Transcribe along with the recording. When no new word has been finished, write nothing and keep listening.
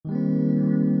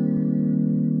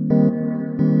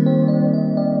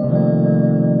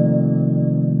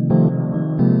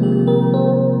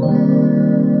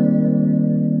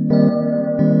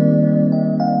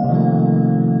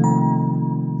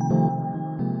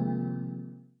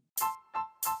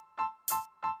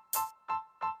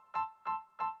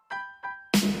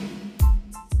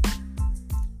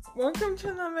Welcome to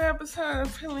another episode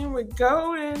of Healing with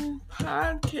Golden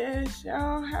Podcast,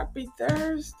 y'all. Happy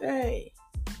Thursday.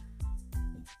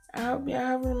 I hope y'all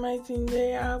have an amazing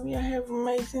day. I hope y'all have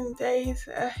amazing days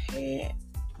ahead.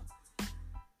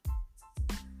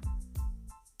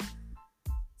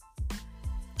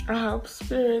 I hope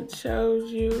Spirit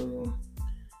shows you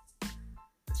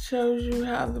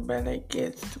how the better it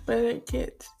gets, the better it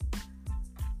gets.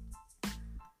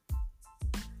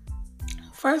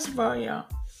 First of all, y'all,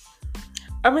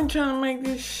 I've been trying to make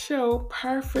this show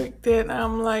perfect that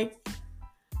I'm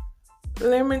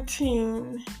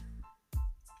limiting.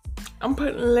 I'm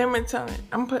putting limits on it.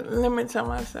 I'm putting limits on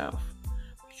myself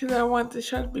because I want the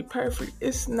show to be perfect.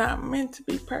 It's not meant to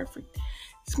be perfect.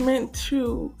 It's meant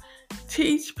to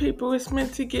teach people. It's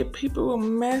meant to give people a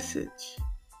message.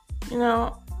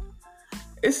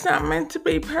 It's not meant to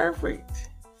be perfect.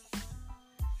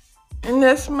 And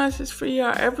that's a message for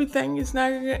y'all. Everything is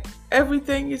not going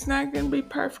to be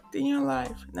perfect in your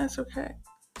life, and that's okay.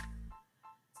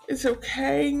 It's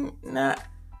okay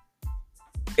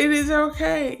It is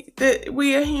okay that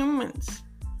we are humans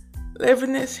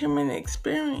living this human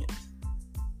experience.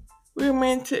 We're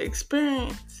meant to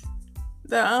experience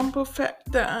the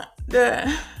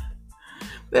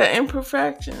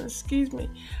imperfections.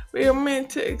 We are meant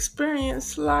to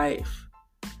experience life.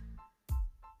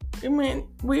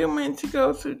 We are meant to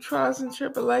go through trials and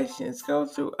tribulations, go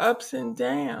through ups and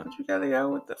downs. We gotta go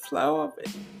with the flow of it.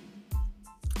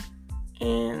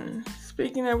 And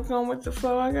speaking of going with the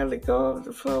flow, I gotta go with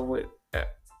the flow with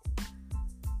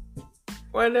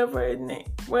wherever it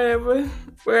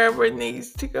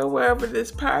needs to go, wherever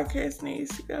this podcast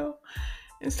needs to go,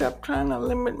 and stop trying to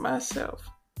limit myself.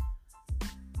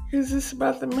 Because it's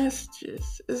about the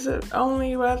messages. It's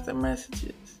only about the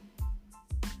messages.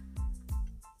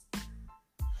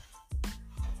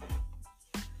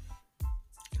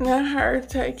 And I heard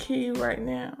take heed right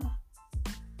now.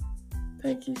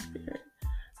 Thank you, Spirit.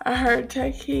 I heard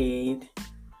take heed.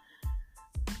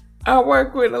 I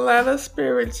work with a lot of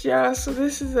spirits, y'all, so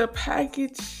this is a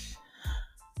package.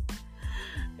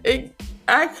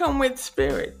 I come with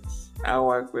spirits. I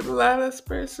work with a lot of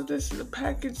spirits, so this is a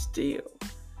package deal.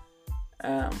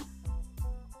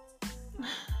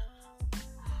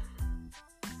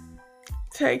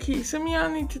 Take heed. Some of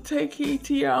y'all need to take heed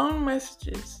to your own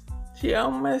messages. To your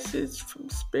own message from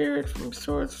Spirit, from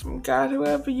Source, from God,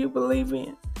 whoever you believe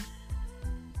in.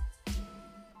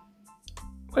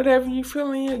 Whatever you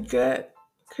feel in your gut,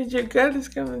 because your gut is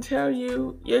going to tell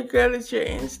you, your gut is your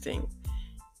instinct,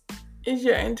 is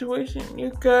your intuition. Your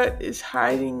gut is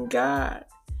hiding God.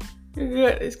 Your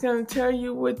gut is going to tell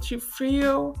you what you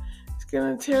feel. It's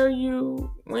going to tell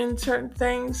you when certain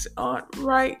things aren't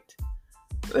right.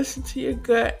 Listen to your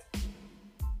gut.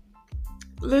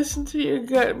 Listen to your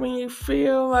gut. When you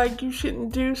feel like you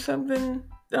shouldn't do something,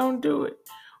 don't do it.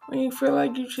 When you feel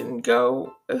like you shouldn't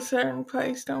go a certain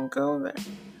place, don't go there.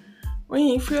 When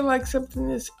you feel like something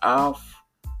is off,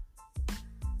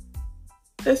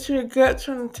 that's your gut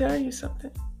trying to tell you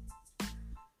something.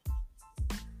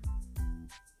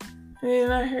 And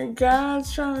then I heard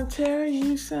God's trying to tell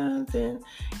you something.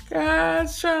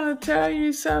 God's trying to tell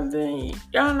you something.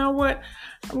 Y'all know what?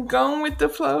 I'm going with the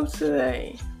flow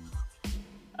today.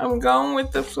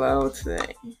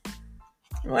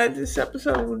 Let this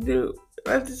episode do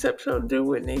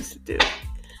what it needs to do.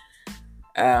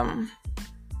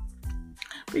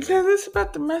 Because it's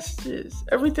about the messages.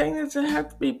 Everything doesn't have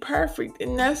to be perfect,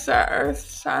 and that's our earth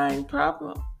sign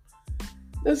problem.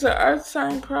 Those are earth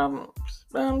sign problems.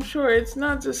 But I'm sure it's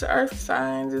not just earth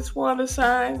signs, it's water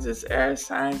signs, it's air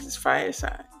signs, it's fire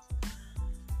signs.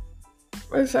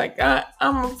 But it's like,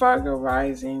 I'm a Virgo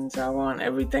rising, so I want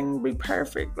everything to be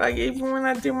perfect. Like, even when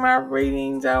I do my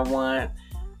readings, I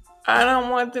don't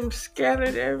want them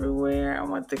scattered everywhere. I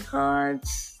want the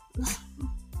cards.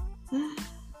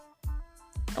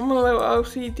 I'm a little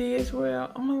OCD as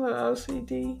well. Who else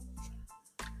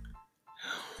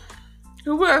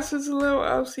is a little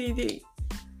OCD?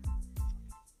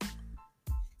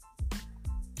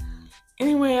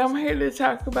 Anyway, I'm here to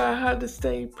talk about how to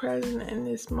stay present in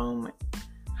this moment.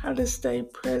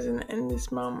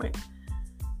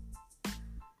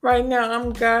 Right now,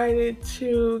 I'm guided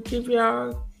to give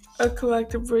y'all a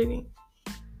collective reading.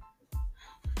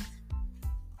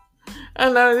 I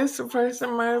know this is the first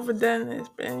time I've ever done this,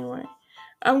 but anyway.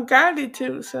 I'm guided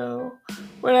to, so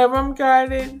whatever I'm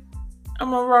guided,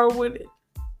 I'm gonna roll with it.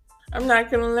 I'm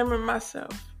not gonna limit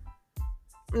myself.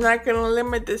 I'm not gonna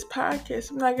limit this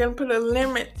podcast. I'm not gonna put a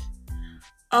limit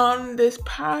on this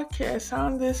podcast,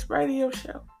 on this radio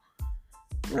show.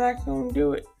 I'm not gonna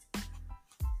do it.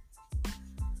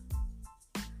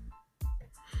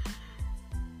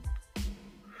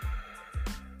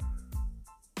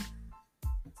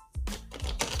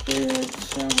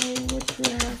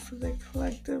 you have for the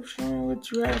collective. Show me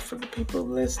what you have for the people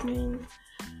listening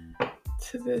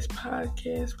to this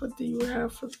podcast. What do you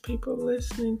have for the people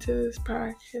listening to this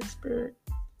podcast, Spirit?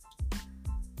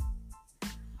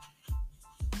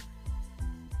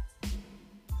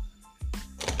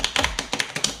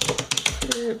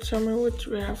 Spirit, show me what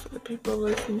you have for the people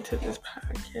listening to this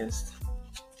podcast.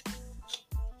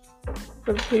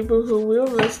 For the people who will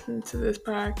listen to this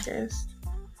podcast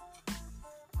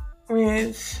when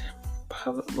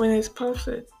it's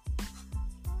posted.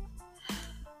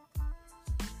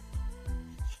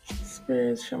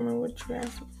 Spirit, show me what you have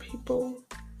for the people.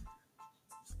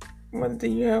 What do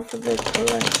you have for the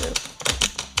collective?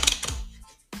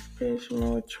 Spirit, show me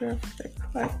what you have for the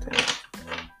collective.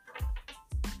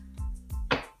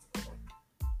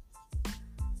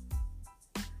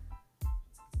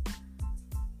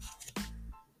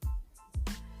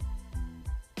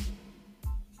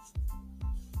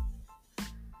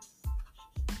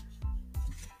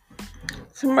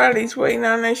 Somebody's waiting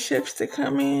on their ships to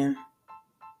come in.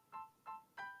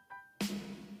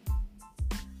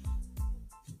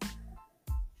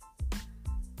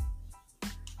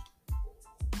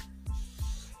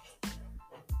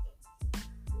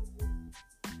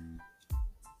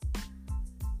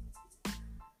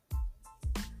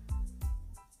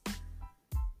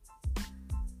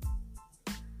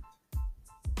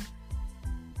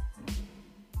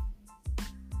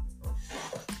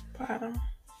 Bottom.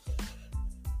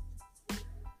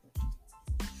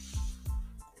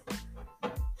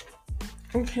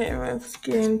 Okay, let's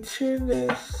get into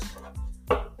this.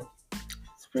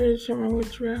 Spirit, show me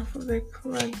what you have for the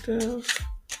collective.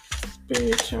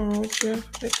 Spirit, show me what you have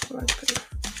for the collective.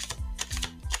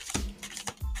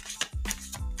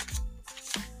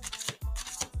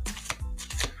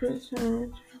 Spirit, show me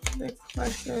what you have for the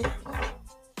collective.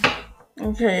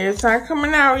 Okay, it's not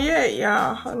coming out yet,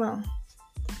 y'all. Hold on.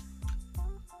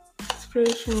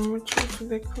 Spirit, show me what you have for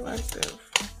the collective.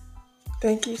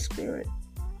 Thank you, Spirit.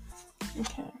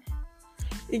 Okay.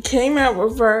 It came out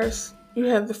reverse. You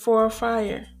had the 4 of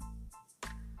fire.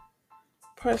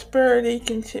 Prosperity,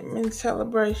 contentment,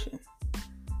 celebration.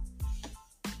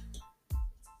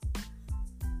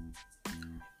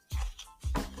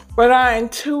 But I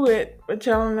intuit, but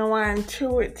y'all don't know I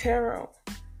intuit tarot.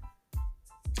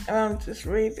 I don't just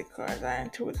read the cards, I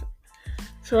intuit them.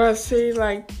 So I see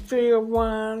like 3 of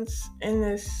wands in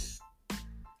this,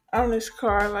 on this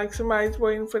card, like somebody's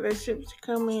waiting for their ship to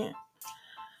come in.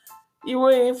 You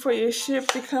waiting for your ship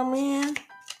to come in?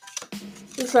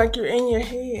 It's like you're in your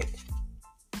head.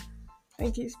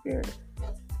 Thank you, Spirit.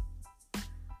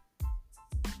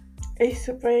 Ace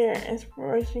of Air,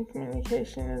 inspiration,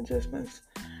 communication, adjustments.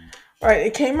 Right,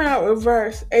 it came out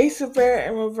reverse. Ace of Air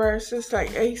in reverse. It's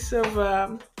like Ace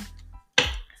of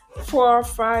 4 of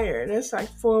fire. That's like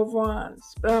 4 of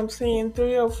wands. But I'm seeing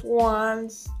 3 of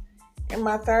wands in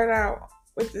my third out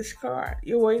with this card.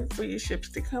 You're waiting for your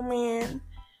ships to come in.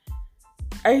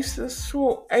 Ace of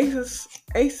Swords.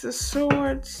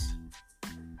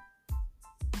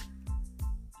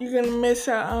 You're going to miss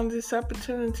out on this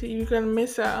opportunity. You're going to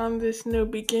miss out on this new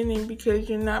beginning because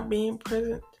you're not being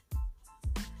present.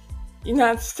 You're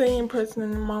not staying present in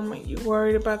the moment. You're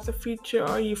worried about the future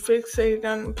or you're fixated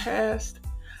on the past.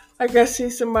 Like I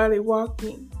see somebody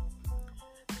walking.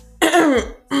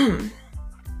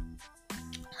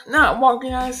 Not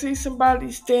walking, I see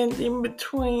somebody standing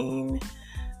between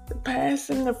the past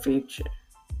and the future.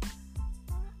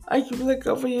 Like you look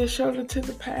over your shoulder to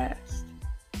the past.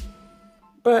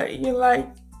 But you're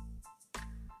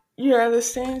at a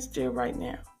standstill right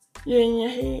now. You're in your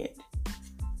head.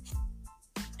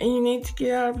 And you need to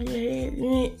get out of your head.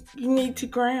 You need to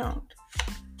ground.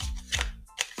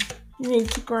 You need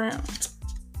to ground.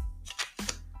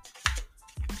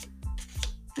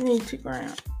 You need to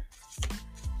ground.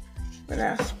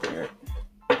 Without Spirit.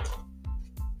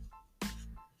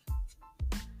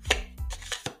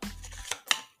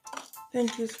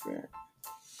 Thank you, Spirit.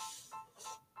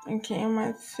 Okay, I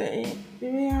might say,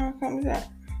 maybe how comes that?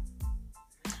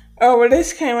 Oh, well,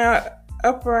 this came out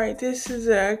upright. This is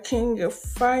a King of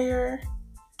Fire,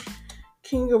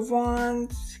 King of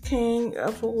Wands, King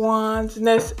of Wands, and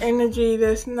that's energy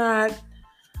that's not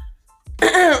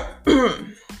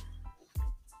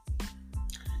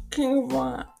King of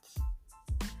Wands.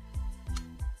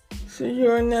 So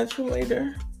you're a natural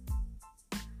leader.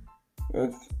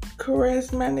 You're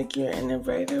charismatic, you're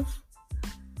innovative.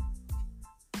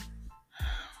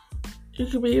 You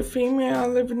could be a female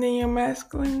living in your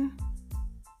masculine.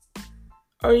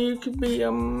 Or you could be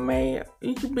a male.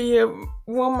 You could be a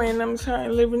woman,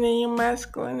 living in your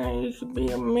masculine. Or you could be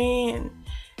a man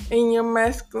in your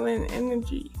masculine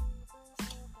energy.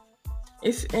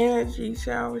 It's energy,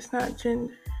 so it's not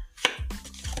gender.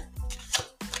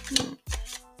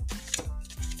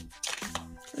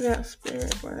 That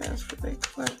spirit, what else for the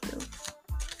collective?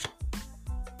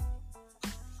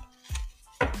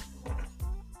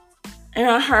 And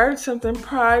I heard something,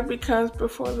 pride becomes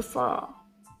before the fall.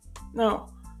 No.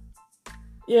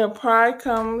 Yeah, pride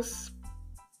comes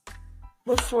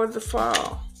before the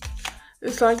fall.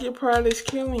 It's like your pride is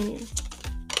killing you.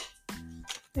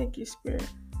 Thank you, Spirit.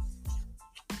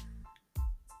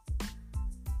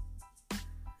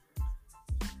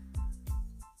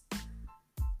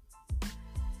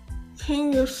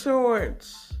 King of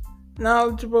Swords.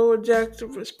 Knowledgeable,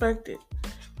 objective, respected.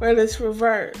 But it's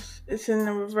reverse. It's in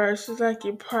the reverse. It's like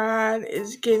your pride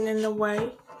is getting in the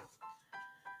way.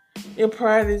 Your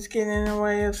pride is getting in the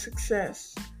way of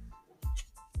success.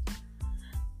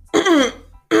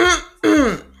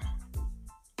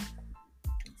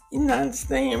 You're not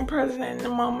staying present in the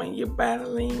moment. You're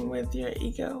battling with your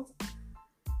ego.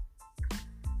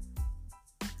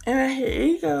 And I hear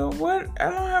ego. What? I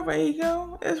don't have an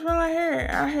ego. That's what I hear.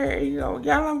 I hear ego.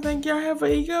 Y'all don't think y'all have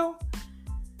an ego?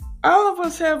 All of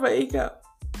us have an ego.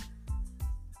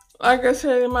 Like I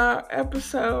said in my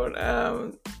episode,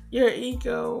 your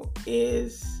ego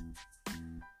is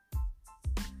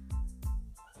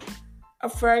a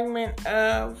fragment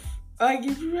of, like,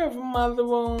 if you have a mother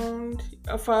wound,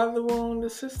 a father wound, a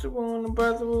sister wound, a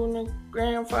brother wound, a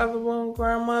grandfather wound,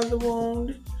 grandmother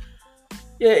wound,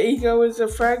 your ego is a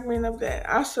fragment of that.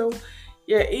 Also,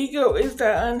 your ego is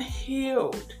the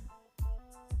unhealed.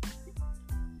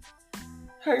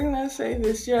 How can I say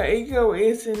this? Your ego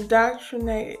is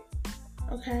indoctrinated.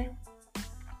 Okay?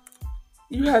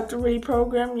 You have to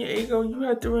reprogram your ego. You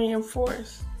have to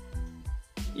reinforce.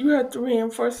 You have to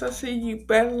reinforce. I see you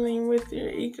battling with your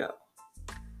ego.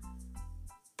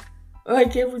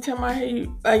 Like every time I hear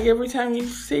you, like every time you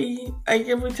see, like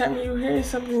every time you hear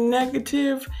something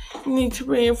negative, you need to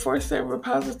reinforce that with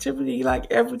positivity, like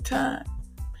every time.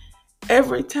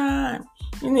 Every time.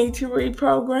 You need to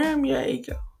reprogram your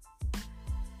ego.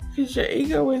 Because your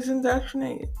ego is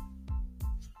indoctrinated.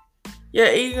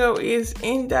 Your ego is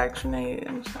indoctrinated,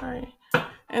 I'm sorry.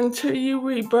 Until you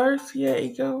rebirth your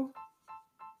ego.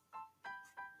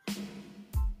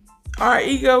 Our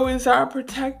ego is our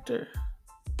protector.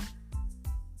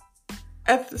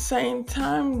 At the same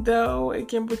time, though, it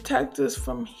can protect us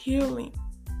from healing.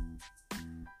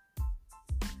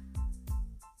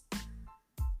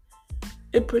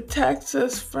 It protects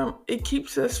us from, it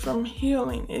keeps us from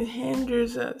healing. It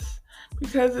hinders us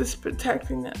because it's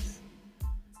protecting us.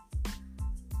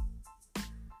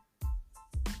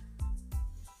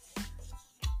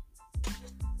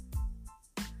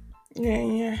 You're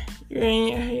in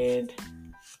your head.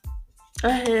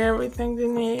 I hear everything's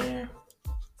in the air.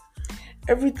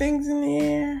 Everything's in the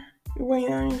air. You're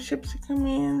waiting on your ships to come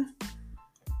in,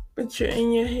 but you're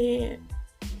in your head.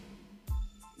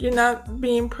 You're not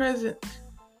being present.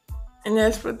 And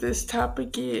that's what this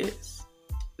topic is.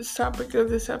 This topic of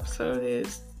this episode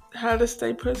is how to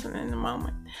stay present in the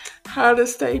moment. How to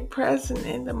stay present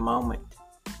in the moment.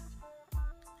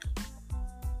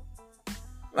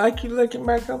 Like you're looking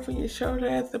back over your shoulder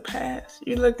at the past.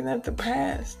 You're looking at the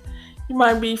past. You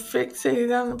might be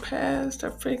fixated on the past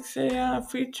or fixated on the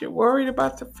future, worried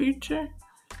about the future.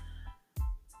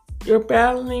 You're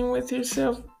battling with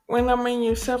yourself. When I mean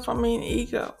yourself, I mean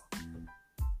ego.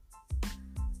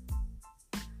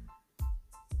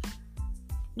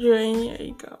 You're in your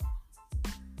ego.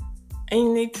 And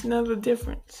you need to know the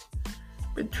difference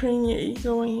between your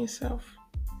ego and yourself.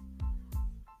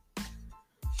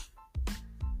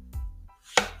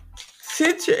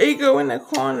 Sit your ego in the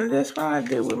corner. That's what I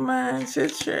did with mine.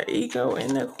 Sit your ego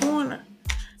in the corner.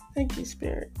 Thank you,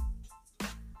 Spirit.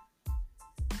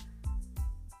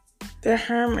 The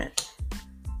Hermit.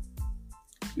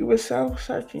 You were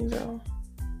self-searching, though.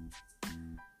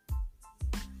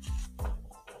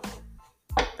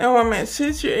 No, I meant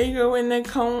sit your ego in the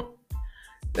corner.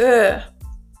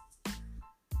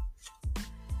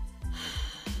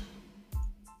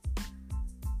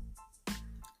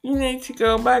 You need to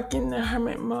go back in the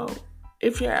hermit mode.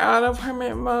 If you're out of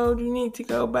hermit mode, you need to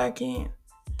go back in.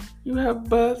 You have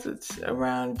buzzards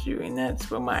around you, and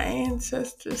that's what my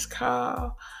ancestors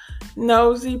call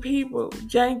nosy people,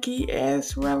 janky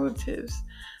ass relatives,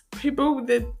 people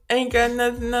that ain't got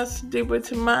nothing else to do but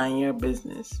to mind your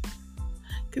business,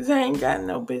 because they ain't got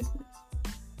no business.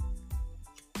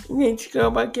 You need to go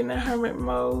back in the hermit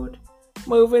mode,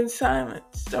 move in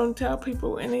silence. Don't tell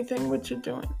people anything what you're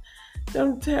doing.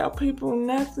 Don't tell people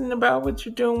nothing about what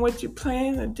you're doing, what you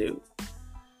plan to do.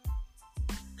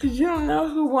 Because you don't know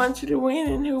who wants you to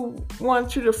win and who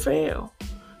wants you to fail.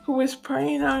 who is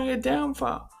preying on your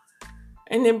downfall.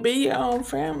 And it be your own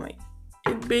family.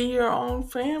 It be your own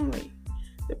family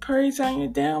that preys on your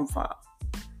downfall.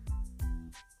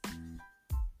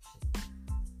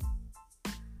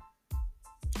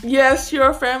 Yes,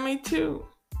 your family too.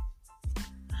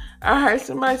 I heard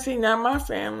somebody say, not my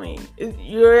family.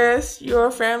 Yes,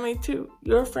 your family too.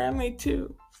 Your family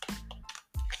too.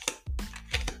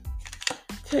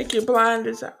 Take your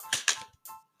blinders off.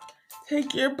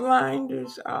 Take your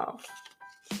blinders off.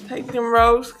 Take them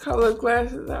rose-colored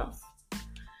glasses off.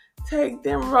 Take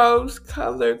them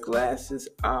rose-colored glasses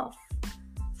off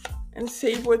and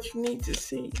see what you need to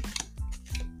see.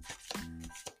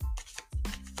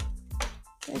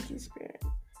 Thank you, Spirit.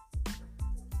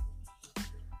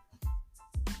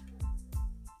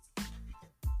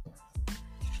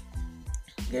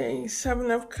 Okay, 7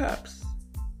 of Cups.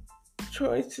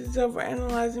 Choices over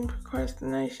analyzing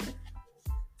procrastination.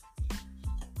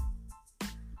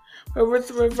 But with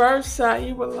the reverse side,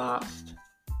 you were lost.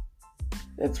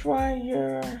 That's why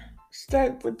you're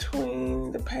stuck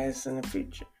between the past and the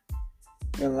future.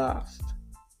 You're lost.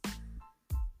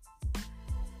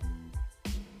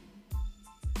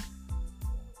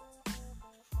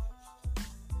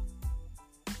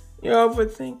 You're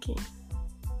overthinking.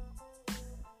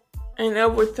 And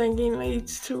overthinking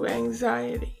leads to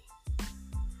anxiety.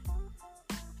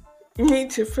 You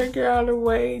need to figure out a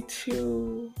way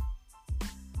to...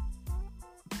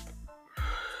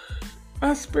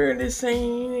 My spirit is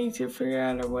saying you need to figure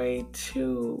out a way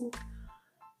to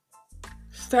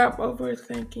stop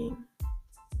overthinking.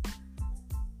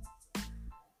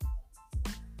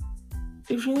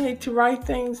 If you need to write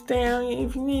things down,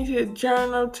 if you need to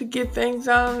journal to get things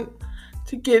on,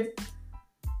 to get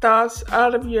thoughts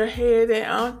out of your head and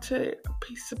onto a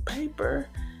piece of paper,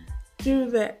 do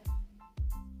that.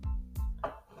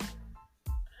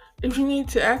 If you need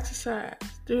to exercise,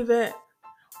 do that.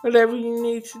 Whatever you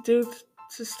need to do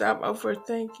to stop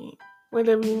overthinking.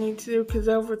 Whatever you need to do, because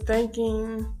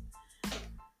overthinking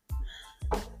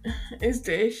is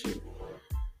the issue.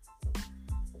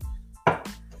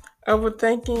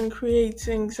 Overthinking creates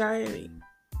anxiety.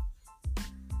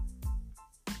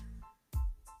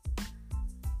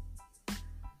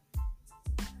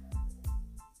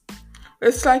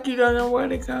 It's like you don't know where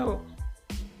to go.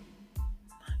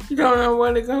 You don't know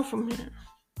where to go from here.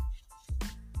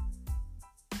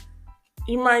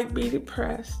 You might be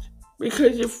depressed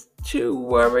because you're too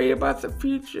worried about the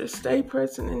future. Stay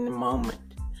present in the moment.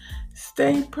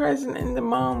 Stay present in the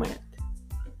moment.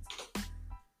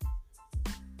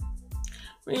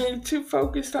 When you're too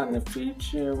focused on the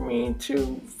future, when you're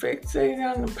too fixated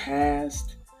on the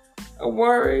past, or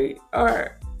worried,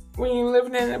 or when you're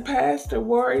living in the past or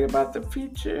worried about the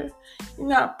future, you're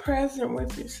not present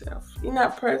with yourself. You're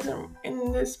not present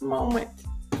in this moment.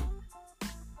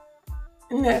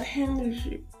 And that hinders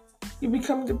you. You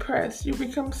become depressed. You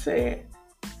become sad.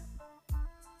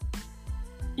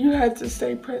 You have to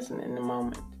stay present in the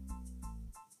moment.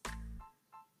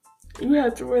 You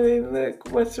have to really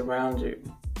look what's around you.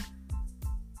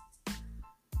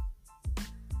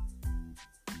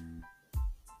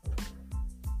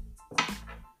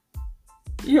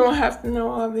 You don't have to know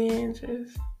all the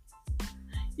answers.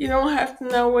 You don't have to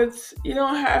know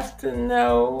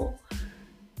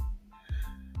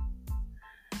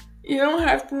you don't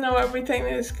have to know everything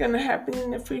that's going to happen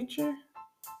in the future.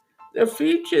 The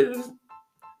future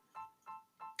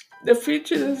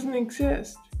doesn't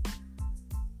exist.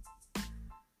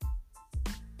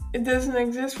 It doesn't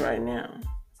exist right now.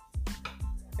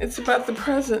 It's about the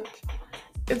present.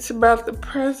 It's about the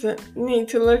present. You need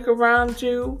to look around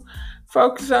you,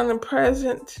 focus on the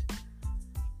present.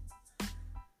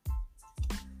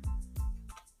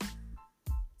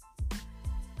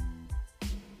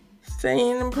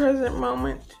 Stay in the present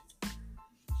moment.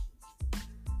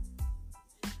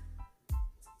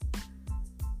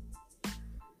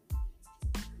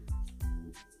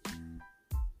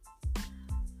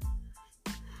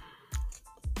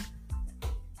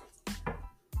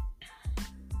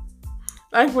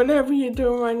 Like whatever you're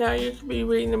doing right now, you could be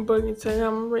reading a book and saying,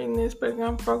 I'm reading this book,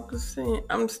 I'm focusing,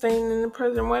 I'm staying in the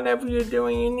present. Whatever you're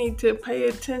doing, you need to pay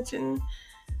attention.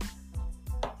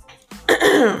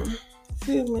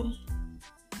 Excuse me.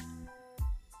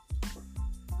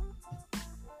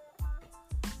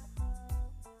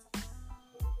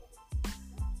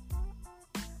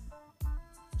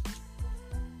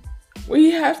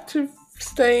 We have to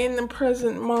stay in the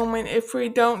present moment. If we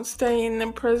don't stay in the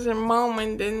present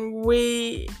moment, then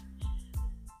we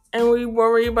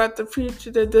worry about the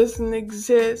future that doesn't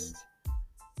exist.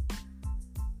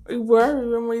 We worry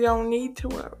when we don't need to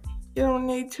worry. You don't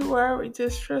need to worry.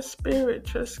 Just trust spirit,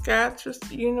 trust God, trust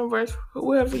the universe,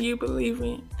 whoever you believe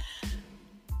in.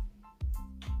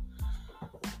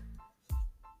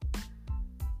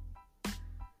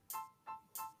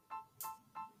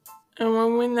 And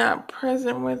when we're not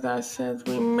present with ourselves,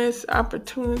 we miss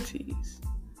opportunities.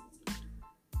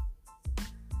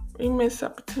 We miss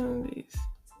opportunities.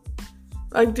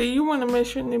 Like, do you want to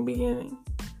miss your new beginning?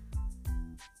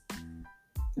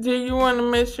 Do you want to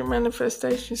miss your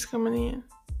manifestations coming in?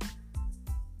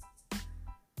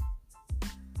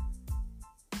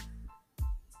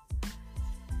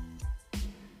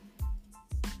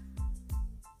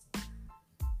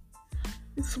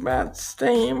 It's about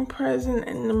staying present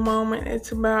in the moment.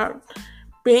 It's about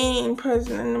being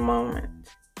present in the moment.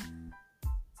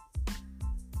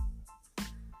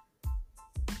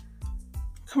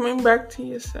 Coming back to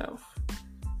yourself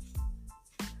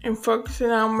and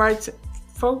focusing on what's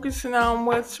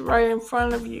right in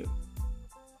front of you.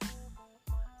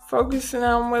 Focusing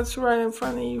on what's right in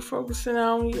front of you. Focusing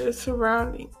on your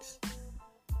surroundings.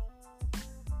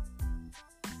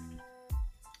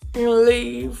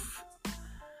 And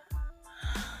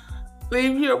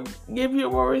give your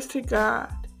worries to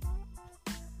God.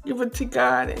 Give it to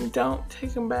God and don't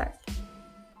take them back.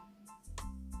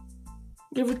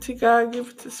 Give it to God, give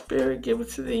it to Spirit, give it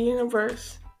to the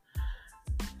universe.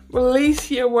 Release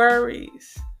your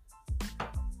worries.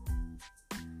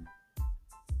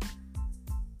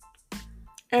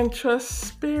 And trust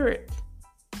Spirit.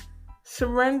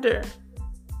 Surrender.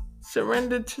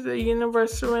 Surrender to the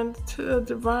universe, surrender to the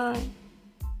divine.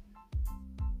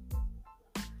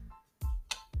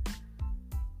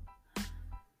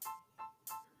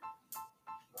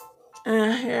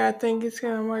 And here I think it's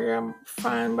gonna work out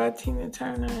fine by Tina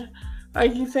Turner.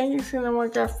 Like, you think it's gonna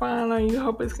work out fine, or you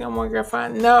hope it's gonna work out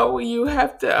fine. No, you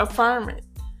have to affirm it.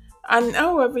 I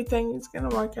know everything is gonna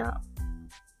work out.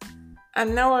 I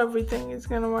know everything is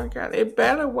gonna work out. It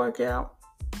better work out.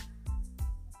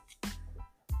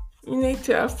 You need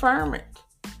to affirm it.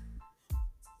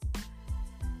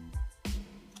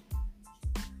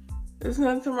 There's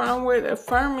nothing wrong with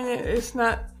affirming it. It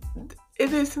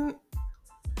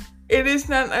is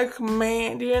not a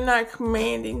command. You're not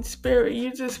commanding spirit.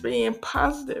 You're just being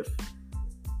positive.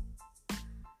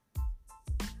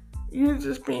 You're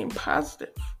just being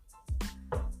positive.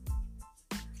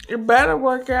 It better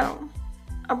work out.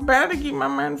 I better get my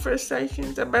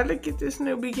manifestations. I better get this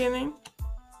new beginning.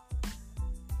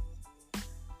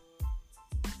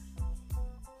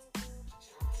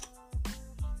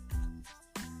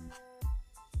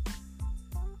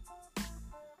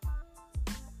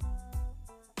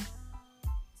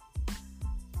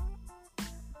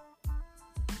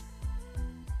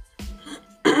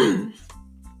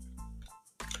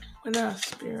 Without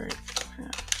spirit.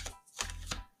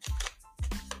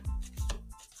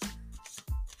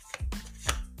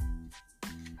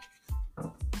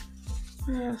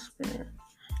 Without spirit.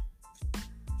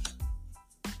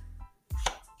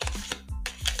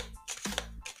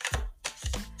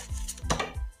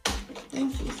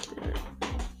 Thank you, Spirit.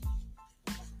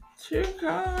 2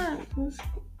 cards.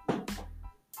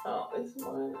 Oh, it's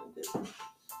more than this.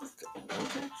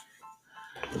 Okay.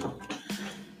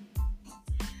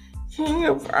 King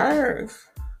of Earth,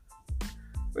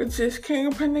 which is King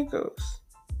of Pentacles.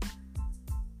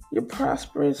 You're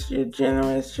prosperous, you're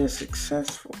generous, you're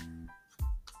successful.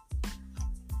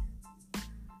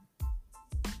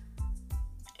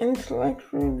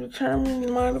 Intellectually determined,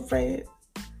 motivated.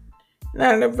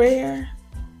 Knight of Air.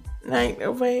 Knight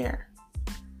of Air.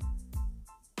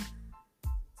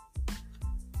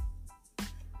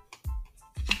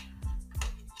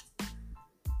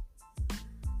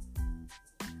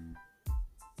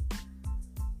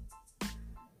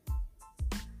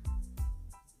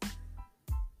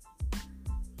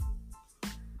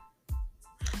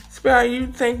 It's about you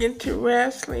thinking too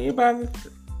rashly about it.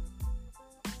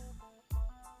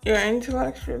 You're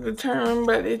intellectually determined,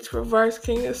 but it's reverse.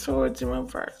 King of Swords in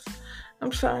reverse.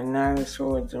 I'm sorry, Knight of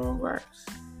Swords in reverse.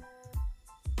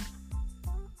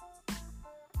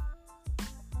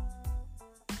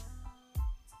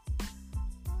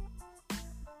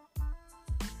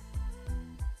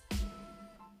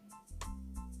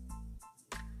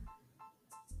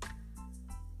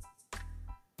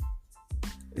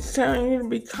 It's telling you to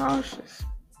be cautious.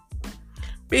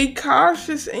 Be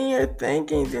cautious in your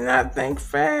thinking. Do not think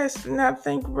fast. Do not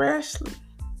think rashly.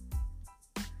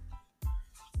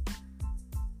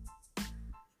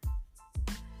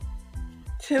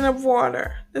 Ten of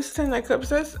Water. This 10 of Cups,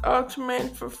 that's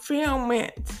ultimate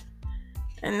fulfillment.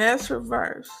 And that's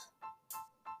reverse.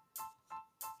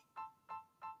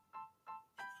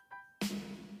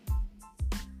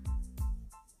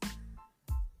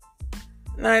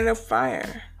 Knight of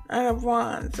Fire, Knight of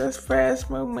Wands. That's fast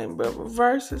movement, but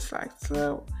reverse is like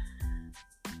slow.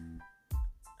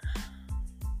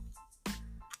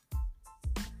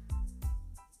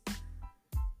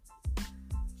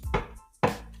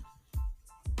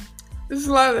 There's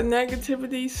a lot of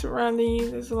negativity surrounding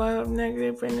you. There's a lot of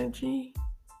negative energy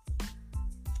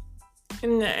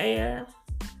in the air.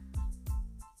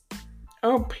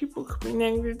 Oh, people could be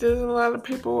negative. There's a lot of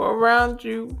people around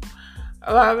you.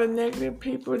 A lot of negative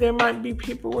people. There might be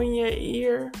people in your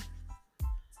ear,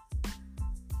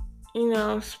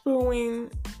 spewing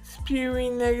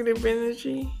negative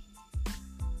energy,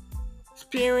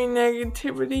 spewing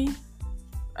negativity.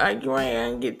 Like, you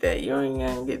ain't gonna get that. You ain't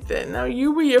gonna get that. No,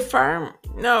 you reaffirm.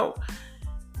 No,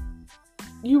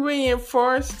 you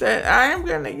reinforce that I am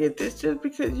gonna get this. Just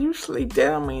because you sleep, that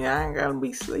don't mean I ain't gonna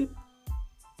be sleeping.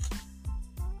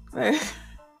 Like,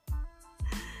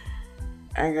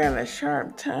 I got a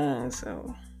sharp tongue,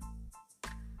 so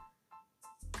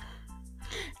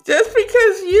just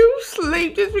because you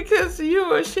sleep, just because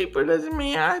you're a sheeple, doesn't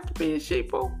mean I have to be a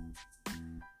sheeple.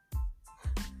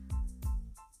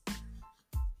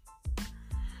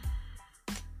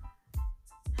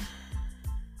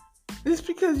 Just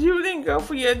because you didn't go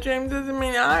for your dream doesn't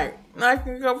mean I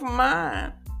can go for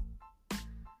mine.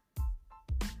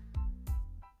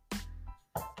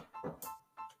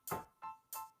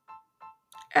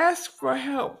 Ask for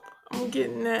help. I'm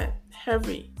getting that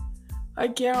heavy.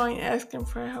 Like, y'all ain't asking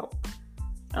for help.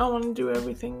 I don't want to do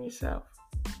everything yourself.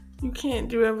 You can't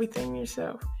do everything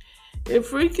yourself.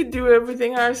 If we could do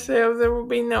everything ourselves, there would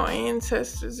be no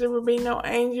ancestors. There would be no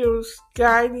angels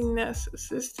guiding us,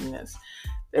 assisting us.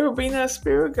 There would be no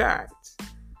spirit guides.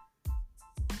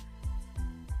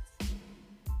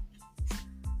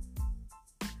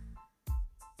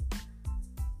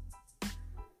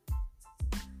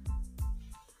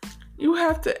 You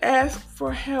have to ask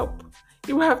for help.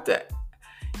 You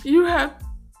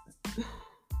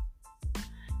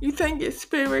think your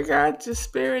spirit guides, your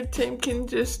spirit team can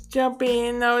just jump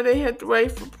in? No, they have to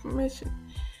wait for permission.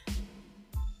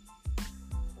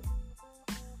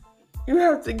 You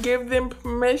have to give them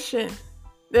permission.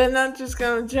 They're not just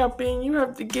gonna jump in. You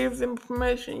have to give them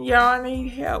permission. Y'all, I need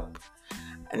help.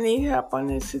 I need help on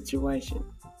this situation.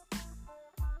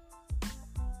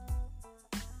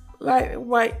 Light a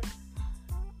white.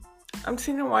 I'm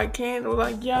seeing a white candle.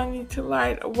 Like, y'all need to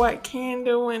light a white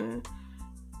candle and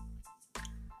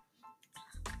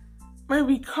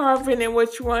maybe carve in it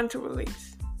what you want to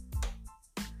release.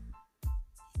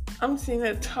 I'm seeing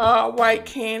a tall white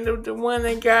candle, the one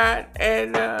they got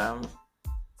at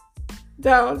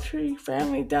Dollar Tree,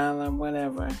 Family Dollar,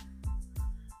 whatever.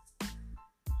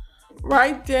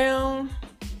 Write down,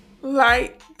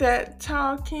 light that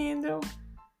tall candle.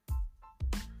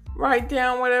 Write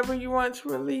down whatever you want to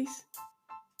release.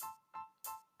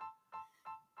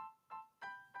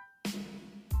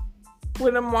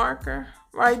 With a marker,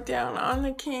 write down on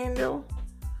the candle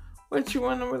what you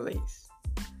want to release.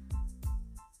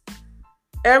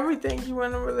 Everything you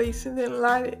want to release, and then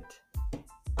light it.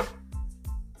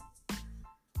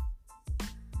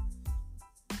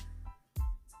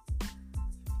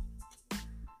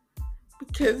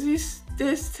 Because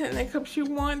this Ten of Cups, you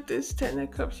want this Ten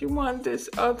of Cups, you want this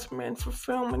ultimate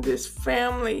fulfillment, this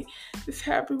family, this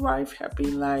happy wife, happy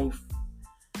life.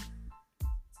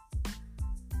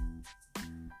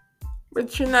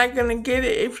 But you're not going to get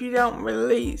it if you don't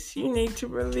release. You need to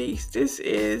release. This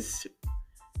is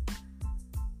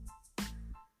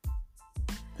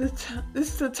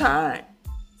the time.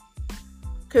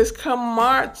 Because come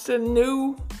March,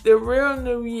 the real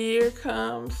new year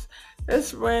comes.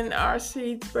 That's when our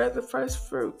seeds bear the first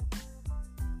fruit.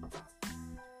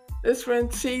 That's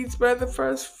when seeds bear the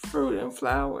first fruit and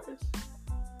flowers.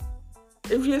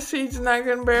 If your seeds are not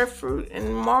going to bear fruit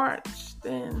in March,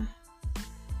 then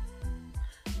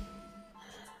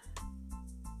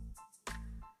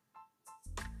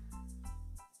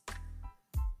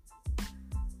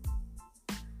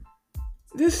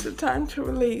this is the time to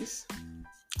release.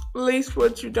 Release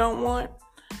what you don't want.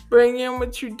 Bring in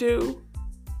what you do.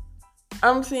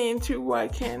 I'm seeing 2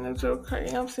 white candles, okay?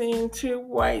 I'm seeing 2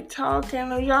 white tall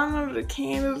candles. Y'all know the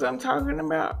candles I'm talking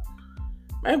about?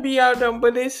 Maybe y'all don't,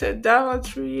 but it's at Dollar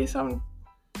Tree or something.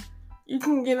 You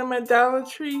can get them at Dollar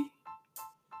Tree.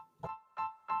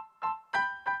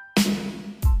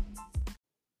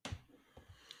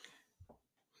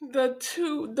 The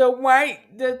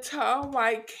tall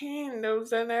white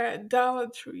candles that are at Dollar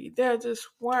Tree, they're just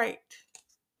white.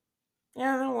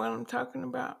 Y'all know what I'm talking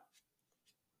about.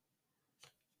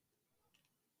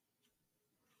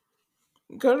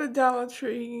 Go to Dollar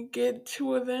Tree, get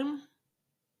 2 of them.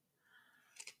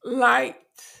 light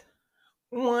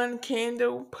one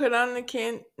candle, put on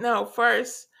the no,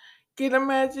 first get a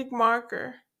magic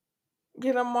marker.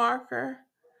 Get a marker.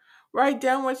 Write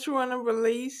down what you want to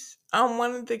release on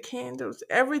one of the candles.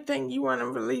 Everything you want to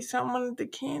release on one of the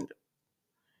candles.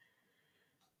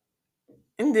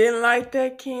 And then light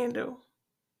that candle.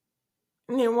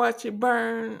 And then watch it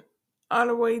burn all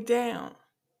the way down,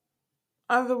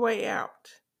 all the way out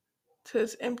till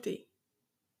it's empty.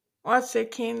 Watch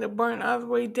that candle burn all the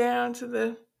way down to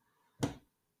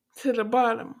the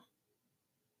bottom.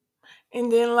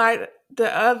 And then light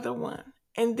the other one.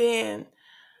 And then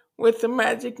with the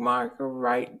magic marker,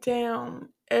 write down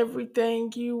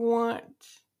everything you want.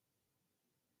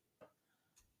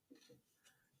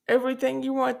 Everything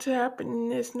you want to happen in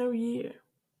this new year.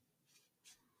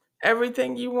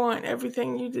 Everything you want,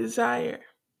 everything you desire.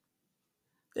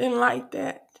 Then light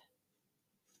that.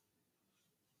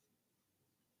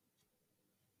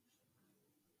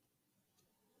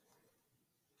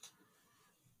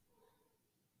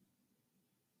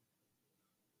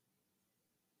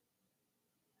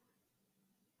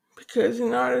 Because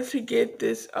in order to get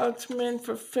this ultimate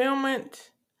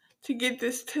fulfillment, to get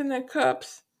this 10 of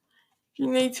cups, you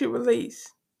need to release.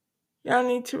 Y'all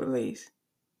need to release.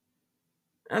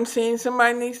 I'm saying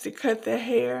somebody needs to cut their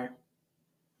hair.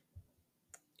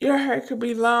 Your hair could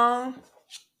be long,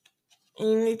 and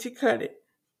you need to cut it.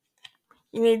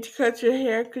 You need to cut your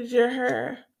hair because your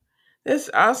hair, that's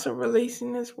also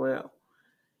releasing as well.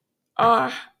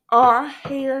 Our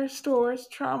hair stores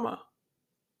trauma.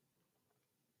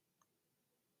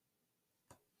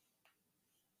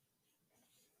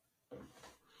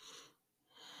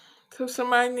 So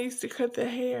somebody needs to cut their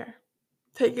hair.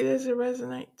 Take it as it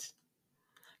resonates.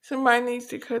 Somebody needs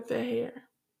to cut their hair.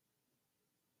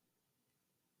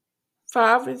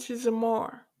 5 inches or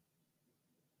more.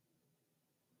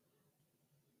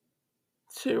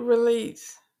 To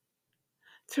release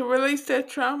that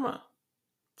trauma,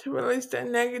 to release that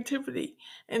negativity,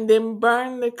 and then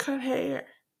burn the cut hair.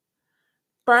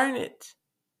 Burn it.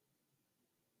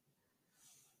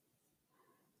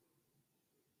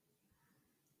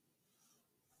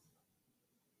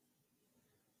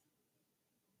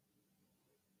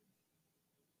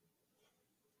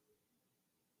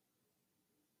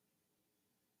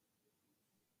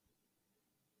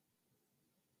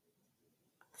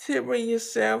 Sit with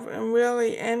yourself and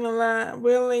really analyze,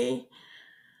 really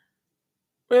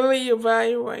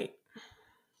evaluate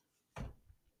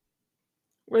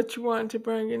what you want to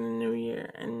bring in the new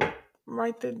year, and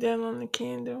write that down on the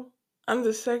candle, on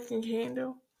the second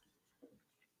candle.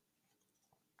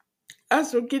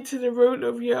 Also, get to the root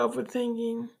of your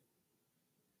overthinking.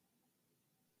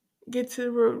 Get to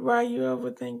the root. Why are you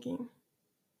overthinking?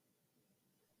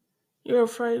 You're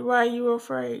afraid. Why are you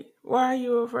afraid? Why are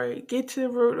you afraid? Get to the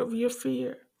root of your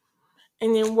fear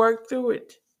and then work through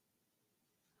it.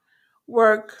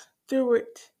 Work through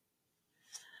it.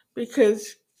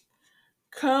 Because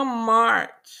come March,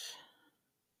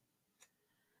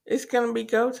 it's going to be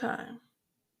go time.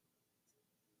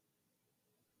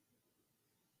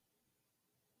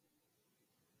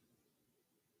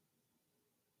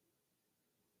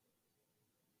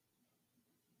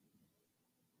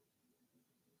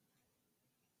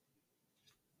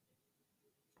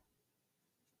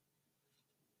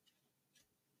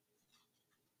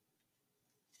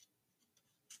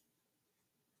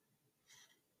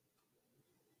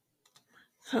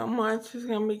 Come March is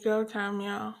going to be go time,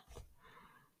 y'all.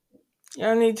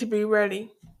 Y'all need to be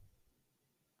ready.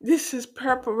 This is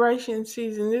preparation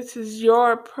season. This is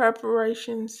your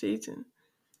preparation season.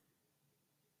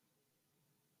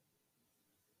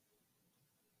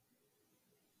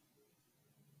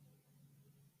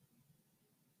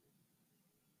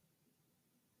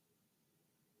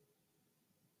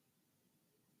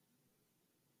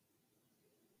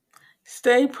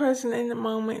 Stay present in the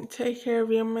moment. Take care of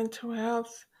your mental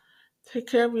health. Take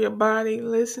care of your body.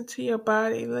 Listen to your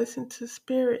body. Listen to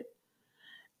spirit.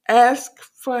 Ask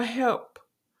for help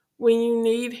when you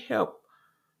need help.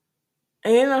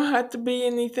 And it don't have to be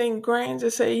anything grand.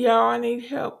 Just say, y'all, I need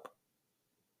help.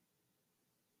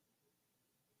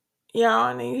 Y'all,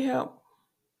 I need help.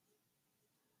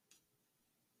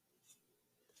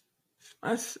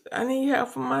 I need help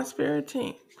from my spirit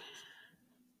team.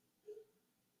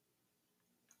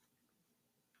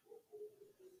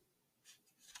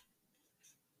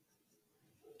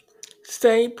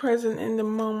 Stay present in the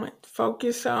moment.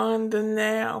 Focus on the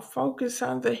now. Focus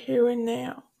on the here and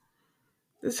now.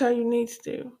 That's all you need to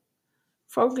do.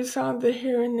 Focus on the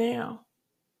here and now.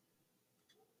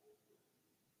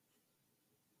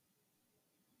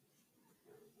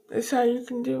 That's all you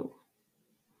can do.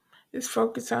 Just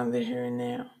focus on the here and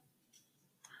now.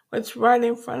 What's right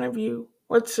in front of you,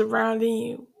 what's surrounding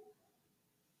you,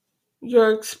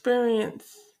 your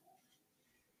experience.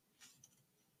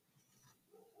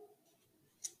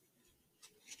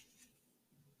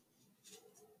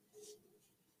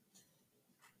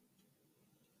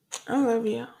 I love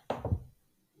you.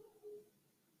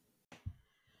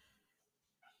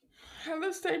 How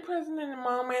to stay present in the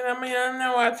moment. I mean, I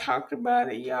know I talked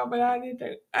about it, y'all, but I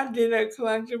did a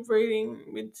collective reading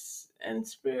with, and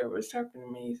Spirit was talking to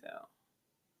me. So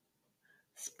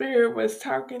Spirit was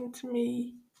talking to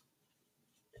me.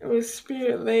 It was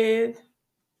Spirit led.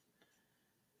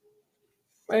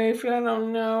 But if y'all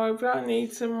don't know, if y'all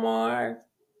need some more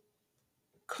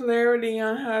clarity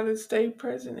on how to stay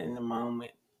present in the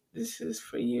moment, this is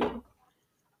for you.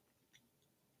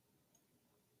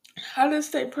 How to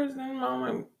stay present in the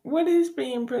moment. What is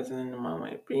being present in the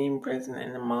moment? Being present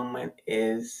in the moment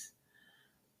is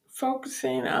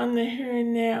focusing on the here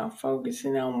and now,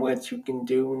 focusing on what you can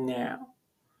do now,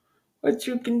 what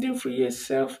you can do for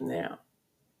yourself now.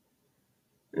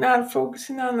 Not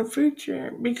focusing on the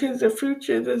future, because the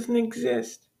future doesn't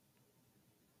exist.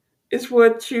 It's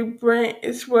what you bring,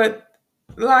 it's what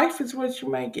life is, what you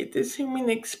make it. This human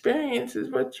experience is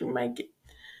what you make it.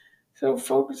 So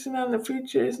focusing on the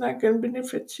future is not going to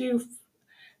benefit you.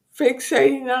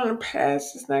 Fixating on the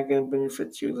past is not going to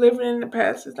benefit you. Living in the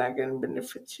past is not going to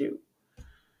benefit you.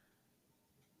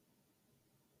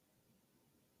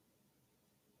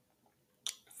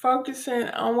 Focusing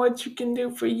on what you can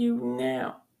do for you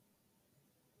now.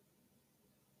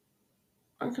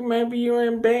 Okay, maybe you're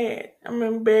in bed. I'm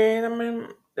in bed. I'm in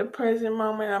the present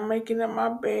moment. I'm making up my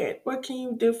bed. What can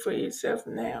you do for yourself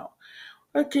now?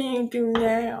 What can you do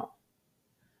now?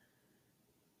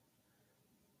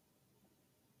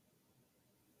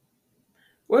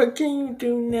 What can you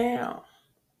do now?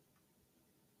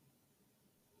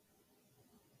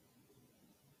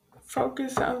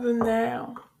 Focus on the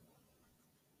now.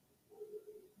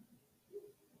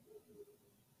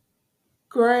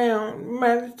 Ground.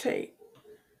 Meditate.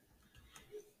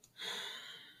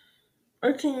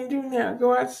 What can you do now?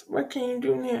 Go out. What can you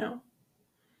do now?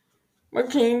 What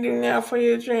can you do now for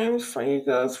your dreams, for your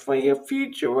goals, for your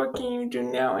future? What can you do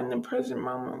now in the present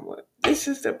moment? This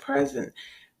is the present.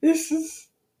 This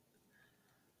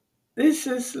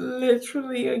is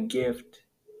literally a gift.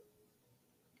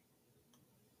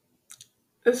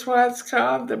 That's why it's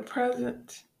called the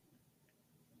present.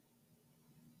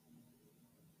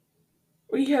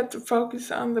 We have to focus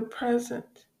on the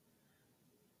present.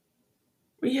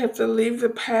 We have to leave the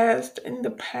past in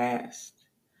the past.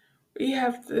 We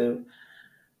have to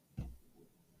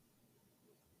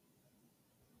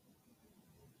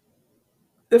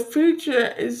the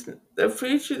future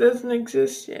doesn't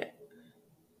exist yet.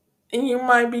 And you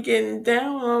might be getting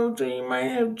downloads, or you might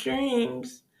have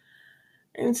dreams,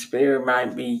 and Spirit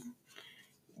might be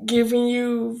giving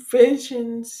you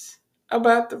visions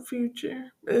about the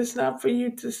future, but it's not for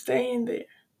you to stay in there.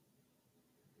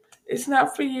 It's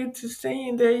not for you to stay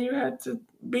in there. You have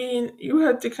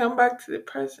to come back to the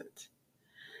present.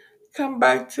 Come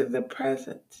back to the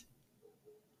present.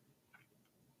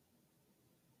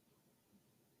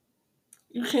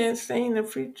 You can't stay in the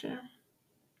future.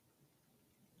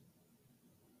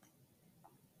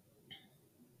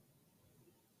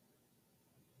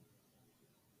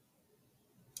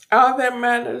 All that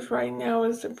matters right now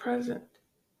is the present.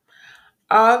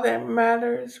 All that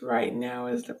matters right now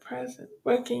is the present.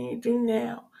 What can you do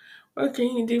now? What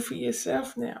can you do for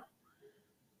yourself now?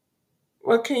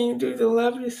 What can you do to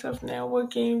love yourself now?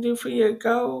 What can you do for your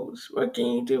goals? What can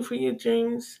you do for your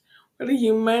dreams? What are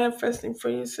you manifesting for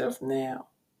yourself now?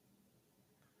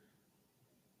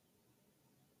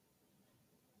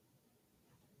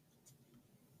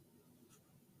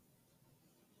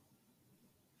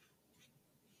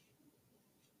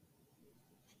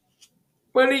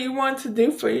 What do you want to do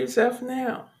for yourself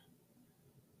now?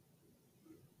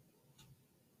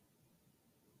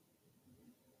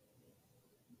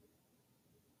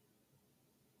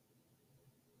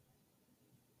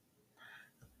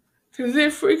 Because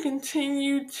if we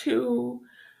continue to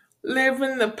live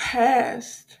in the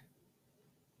past,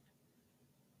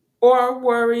 or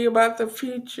worry about the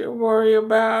future, worry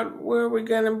about where we're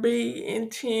going to be in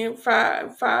 10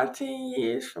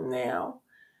 years from now,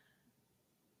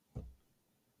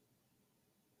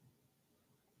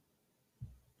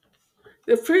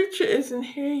 the future isn't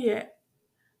here yet.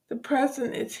 The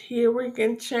present is here. We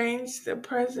can change the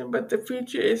present, but the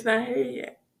future is not here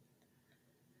yet.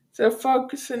 So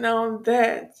focusing on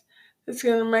that, it's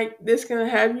gonna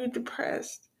have you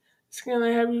depressed. It's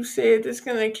gonna have you sad. It's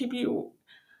gonna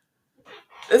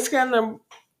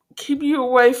keep you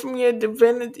away from your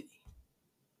divinity.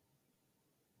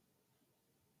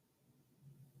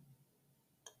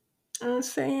 You know what I'm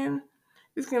saying?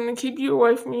 It's going to keep you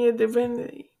away from your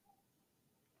divinity.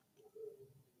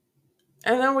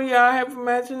 I know we all have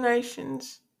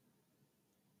imaginations.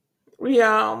 We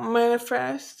all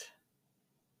manifest,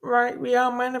 right? We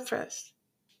all manifest.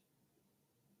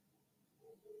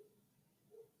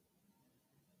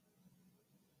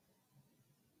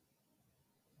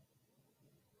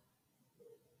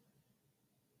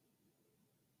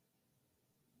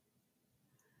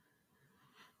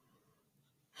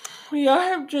 We all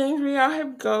have dreams. We all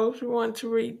have goals we want to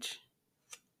reach.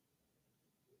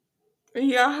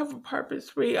 We all have a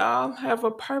purpose. We all have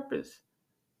a purpose.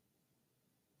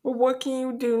 But what can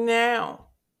you do now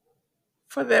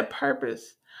for that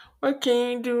purpose? What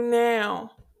can you do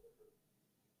now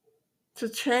to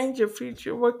change your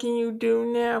future? What can you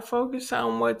do now? Focus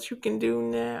on what you can do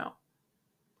now.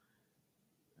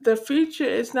 The future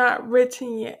is not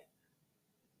written yet.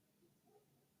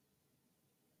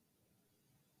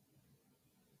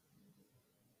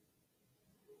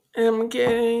 And I'm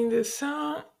getting the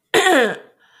song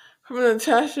from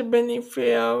Natasha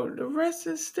Bedingfield. The rest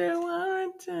is still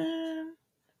unwritten.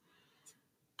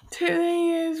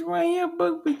 Today is where your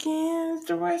book begins.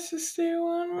 The rest is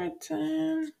still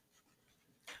unwritten.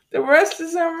 The rest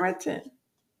is unwritten.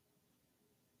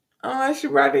 Unless you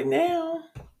write it now.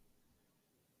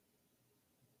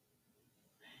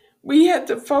 We have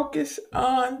to focus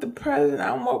on the present,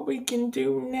 on what we can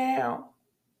do now.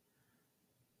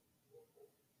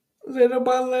 Little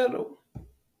by little.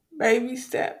 Baby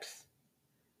steps.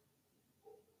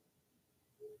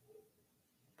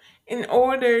 In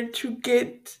order to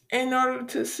get there,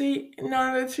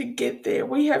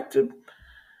 we have to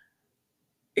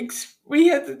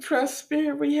trust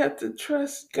spirit. We have to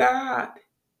trust God.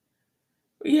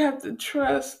 We have to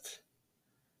trust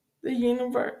the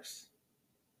universe,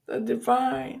 the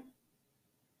divine.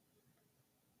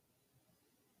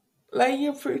 Let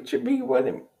your future be what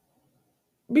it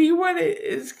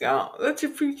is going. Let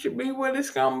your future be what it's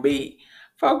gonna be.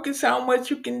 Focus on what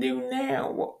you can do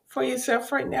now for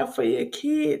yourself right now, for your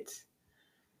kids,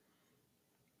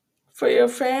 for your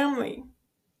family.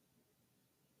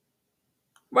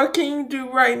 What can you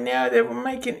do right now that will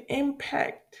make an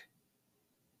impact?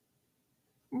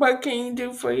 What can you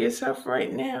do for yourself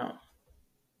right now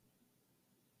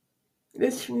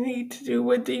that you need to do?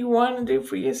 What do you want to do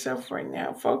for yourself right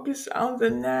now? Focus on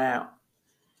the now.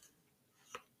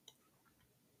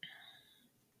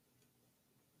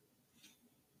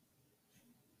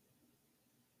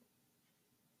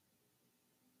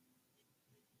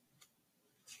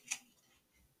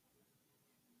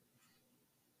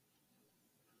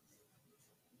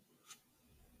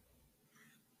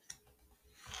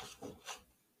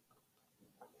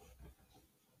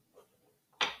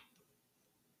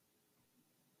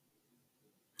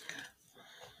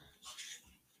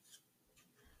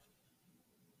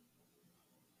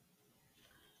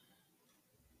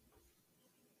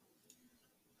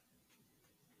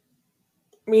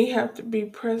 We have to be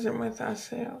present with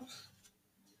ourselves.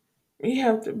 We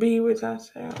have to be with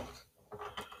ourselves.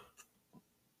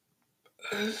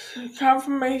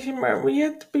 Confirmation, but we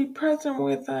have to be present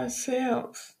with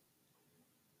ourselves.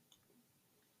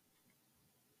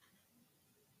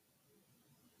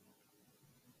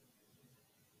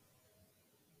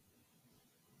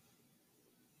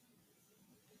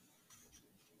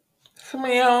 Some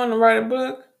of y'all want to write a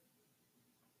book.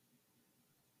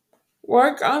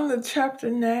 Work on the chapter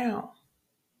now.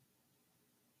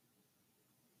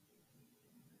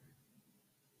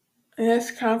 And that's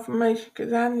confirmation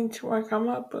because I need to work on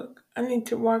my book. I need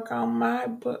to work on my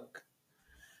book.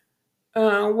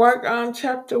 Work on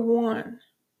chapter 1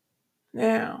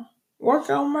 now. Work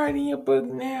on writing your book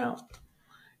now.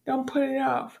 Don't put it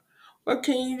off. What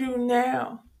can you do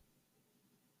now?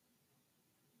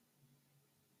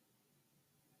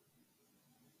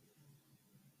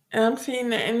 And I'm seeing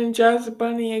the Energizer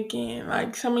Bunny again.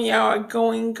 Like some of y'all are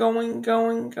going,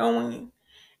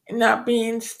 and not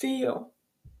being still.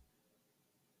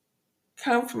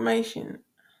 Confirmation.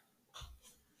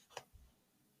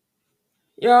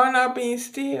 Y'all not being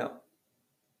still.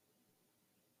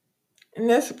 And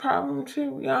that's a problem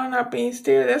too. Y'all not being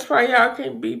still. That's why y'all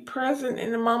can't be present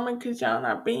in the moment because y'all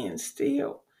not being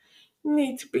still. You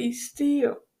need to be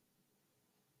still.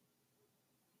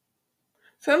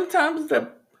 Sometimes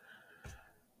the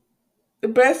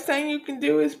best thing you can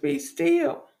do is be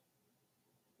still.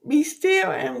 Be still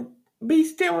and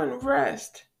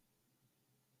rest.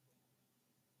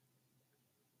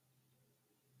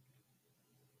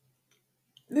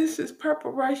 This is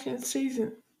preparation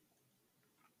season.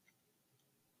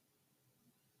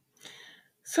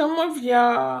 Some of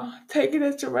y'all take it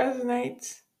as it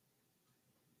resonates.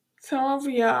 Some of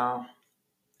y'all,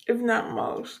 if not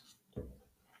most,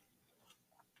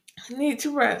 need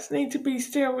to rest, need to be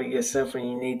still with yourself, and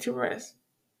you need to rest.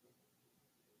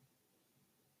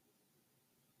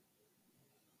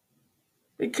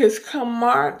 Because come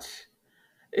March,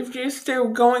 if you're still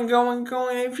going,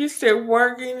 if you're still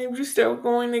working, if you're still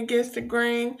going against the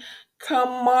grain,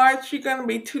 come March, you're going to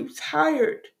be too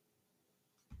tired.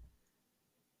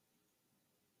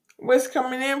 What's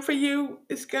coming in for you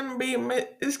is going to be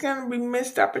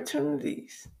missed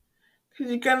opportunities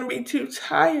because you're going to be too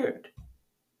tired.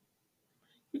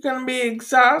 You're going to be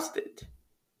exhausted.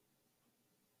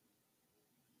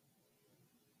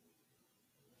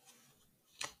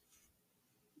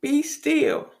 Be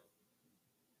still.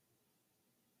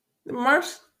 The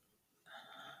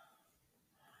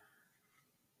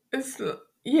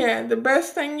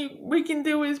best thing we can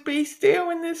do is be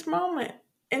still in this moment,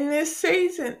 in this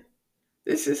season.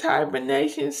 This is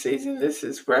hibernation season. This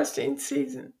is resting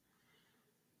season.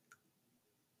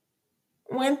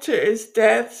 Winter is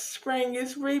death. Spring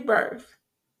is rebirth.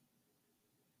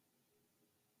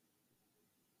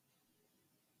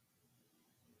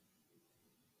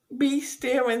 Be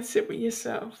still and sit with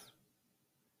yourself.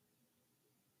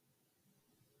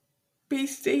 Be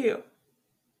still.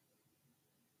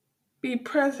 Be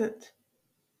present.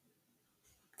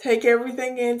 Take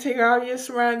everything in. Take all your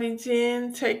surroundings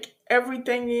in. Take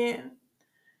everything in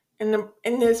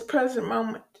this present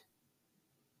moment.